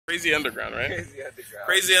Crazy Underground, right? Crazy Underground.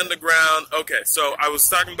 Crazy Underground. Okay, so I was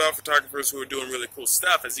talking about photographers who are doing really cool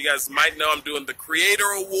stuff. As you guys might know, I'm doing the Creator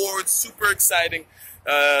Awards. Super exciting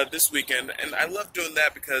this weekend. And I love doing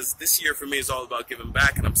that because this year for me is all about giving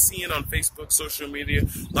back. And I'm seeing on Facebook, social media,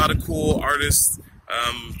 a lot of cool artists,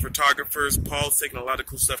 photographers. Paul's taking a lot of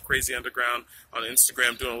cool stuff. Crazy Underground on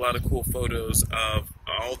Instagram, doing a lot of cool photos of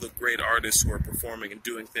all the great artists who are performing and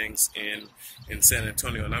doing things in San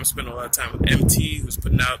Antonio. And I'm spending a lot of time with MT, who's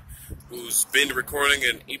been recording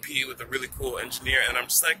an EP with a really cool engineer. And I'm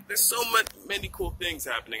just like, there's so many cool things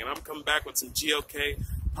happening. And I'm coming back with some GOK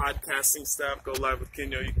podcasting stuff. Go live with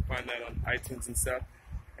Kinyo. You can find that on iTunes and stuff.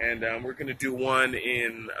 And we're going to do one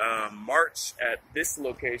in March at this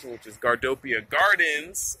location, which is Gardopia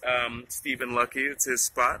Gardens. Stephen Lucky, it's his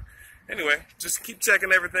spot. Anyway, just keep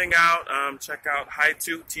checking everything out. Check out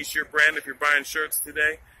Hi2 t-shirt brand if you're buying shirts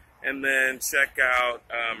today. And then check out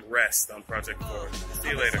Rest on Project 4. See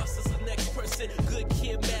you later. Good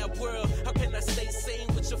kid, mad world. How can I stay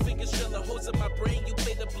sane with your fingers drilling holes in my brain? You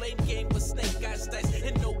play the blame game with snake guys dice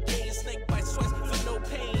and no gain. Snake bites twice for no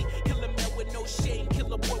pain. Kill a man with no shame.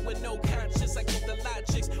 Kill a boy with no conscience. I get the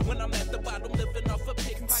logics when I'm at the bottom living off a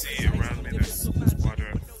pick. You can see around me there's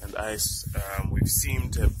water and ice. We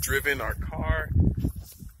seem to have driven our car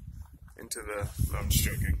into the... No, I'm just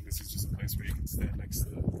joking. This is just a place where you can stand next to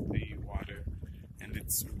the water. And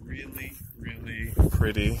it's really, really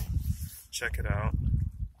pretty. Check it out.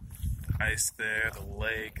 Ice there, the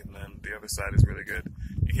lake, and then the other side is really good.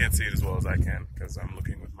 You can't see it as well as I can because I'm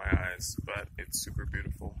looking with my eyes, but it's super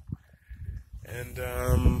beautiful. And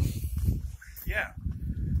yeah,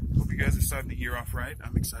 hope you guys are starting the year off right.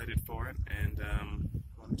 I'm excited for it, and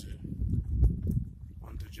wanted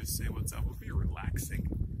to just say what's up. Hope you're relaxing,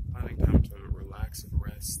 finding time to relax and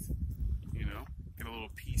rest. You know, get a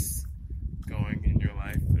little peace going in your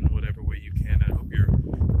life in whatever way you can. I hope you're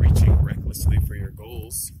reaching recklessly for your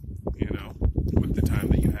goals, you know, with the time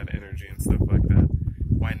that you had energy and stuff like that.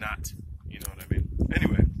 Why not? You know what I mean?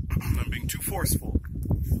 Anyway, I'm being too forceful.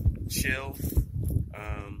 Chill.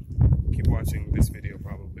 Keep watching this video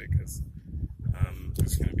probably because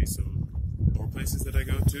there's going to be some more places that I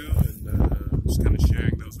go to, and I'm just kind of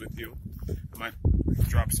sharing those with you. I might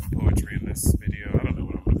drop some poetry in this video. I don't know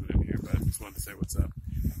what I'm going to put in here, but I just wanted to say what's up.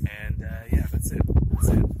 And yeah, that's it. That's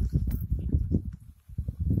it.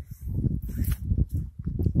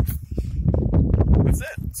 That's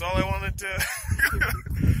it. That's all I wanted to...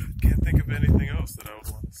 Can't think of anything else that I would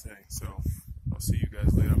want to say. So I'll see you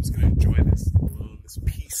guys later. I'm just going to enjoy this alone, this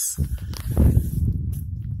peace.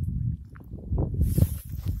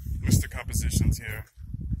 Mr. Composition's here.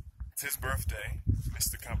 It's his birthday.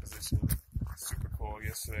 Mr. Composition. Super cool.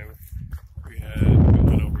 Yesterday we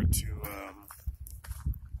went over to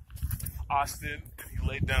Austin. He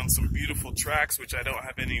laid down some beautiful tracks, which I don't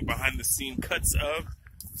have any behind the scene cuts of.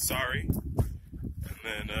 Sorry. And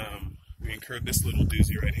then we incurred this little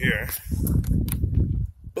doozy right here.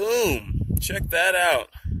 Boom! Check that out.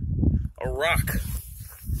 A rock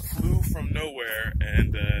flew from nowhere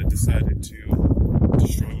and decided to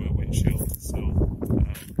destroy my windshield. So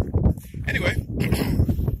anyway,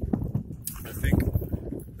 I think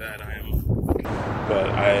that I am. But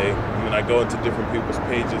when I go into different people's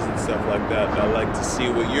pages and stuff like that, I like to see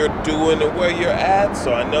what you're doing and where you're at.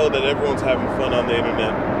 So I know that everyone's having fun on the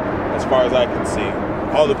internet, as far as I can see.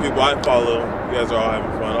 All the people I follow, you guys are all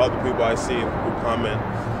having fun. All the people I see who comment,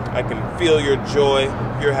 I can feel your joy.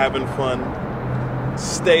 You're having fun.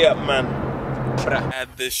 Stay up, man. I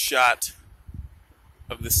had this shot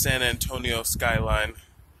of the San Antonio skyline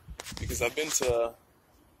because I've been to a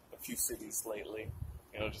few cities lately.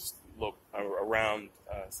 You know, just look around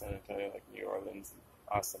San Antonio, like New Orleans, and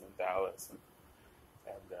Austin, and Dallas, and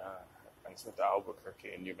I just went to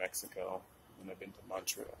Albuquerque in New Mexico. And I've been to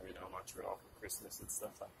Montreal for Christmas and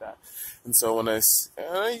stuff like that. And so when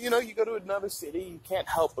you go to another city, you can't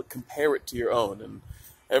help but compare it to your own. And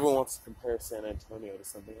everyone wants to compare San Antonio to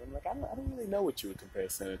something. I'm like, I don't really know what you would compare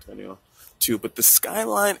San Antonio to. But the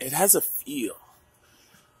skyline, it has a feel.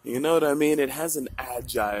 You know what I mean? It has an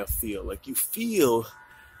agile feel. Like you feel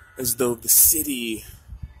as though the city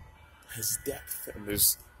has depth. And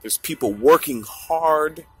there's people working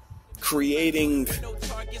hard, creating. No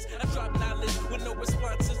targets, I drop knowledge with no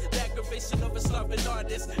responses. The aggravation of a starving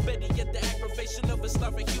artist, better yet the aggravation of a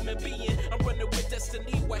starving human being. I'm running with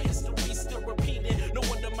destiny while history still